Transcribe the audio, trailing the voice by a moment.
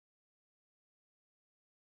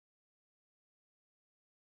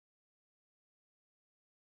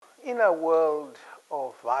In a world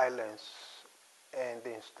of violence and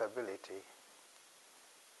instability,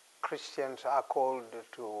 Christians are called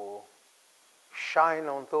to shine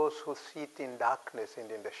on those who sit in darkness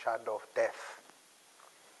and in the shadow of death,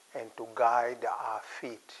 and to guide our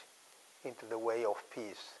feet into the way of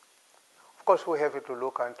peace. Of course, we have to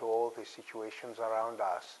look into all the situations around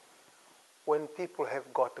us. When people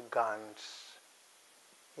have got guns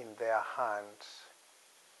in their hands,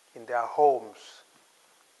 in their homes,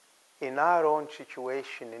 in our own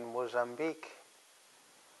situation in Mozambique,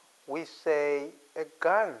 we say a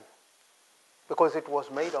gun, because it was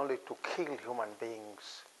made only to kill human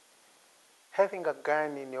beings. Having a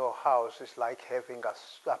gun in your house is like having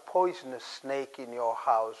a poisonous snake in your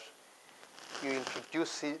house. You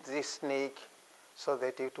introduce this snake so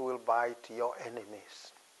that it will bite your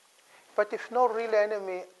enemies. But if no real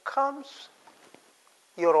enemy comes,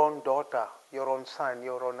 your own daughter, your own son,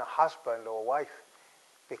 your own husband or wife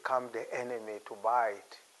become the enemy to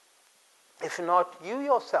bite. If not, you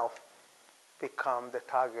yourself become the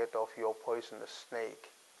target of your poisonous snake.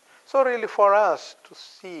 So really for us to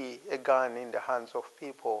see a gun in the hands of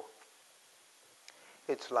people,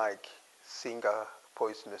 it's like seeing a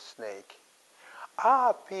poisonous snake.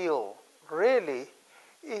 Our appeal really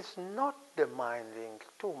is not demanding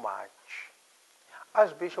too much.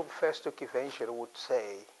 As Bishop Festo Kivencher would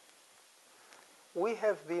say, we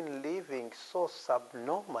have been living so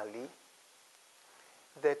subnormally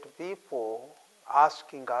that people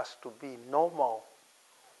asking us to be normal,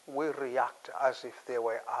 we react as if they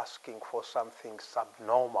were asking for something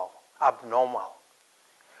abnormal.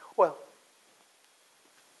 Well,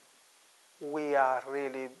 we are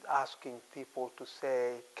really asking people to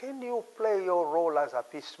say, can you play your role as a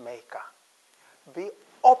peacemaker? Be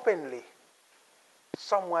openly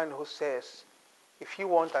someone who says, if you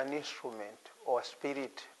want an instrument or a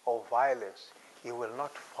spirit of violence, you will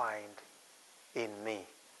not find in me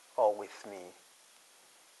or with me.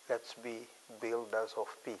 Let's be builders of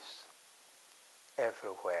peace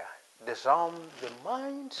everywhere. Disarm the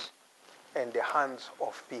minds and the hands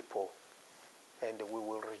of people, and we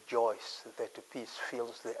will rejoice that peace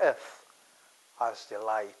fills the earth as the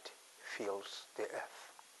light fills the earth.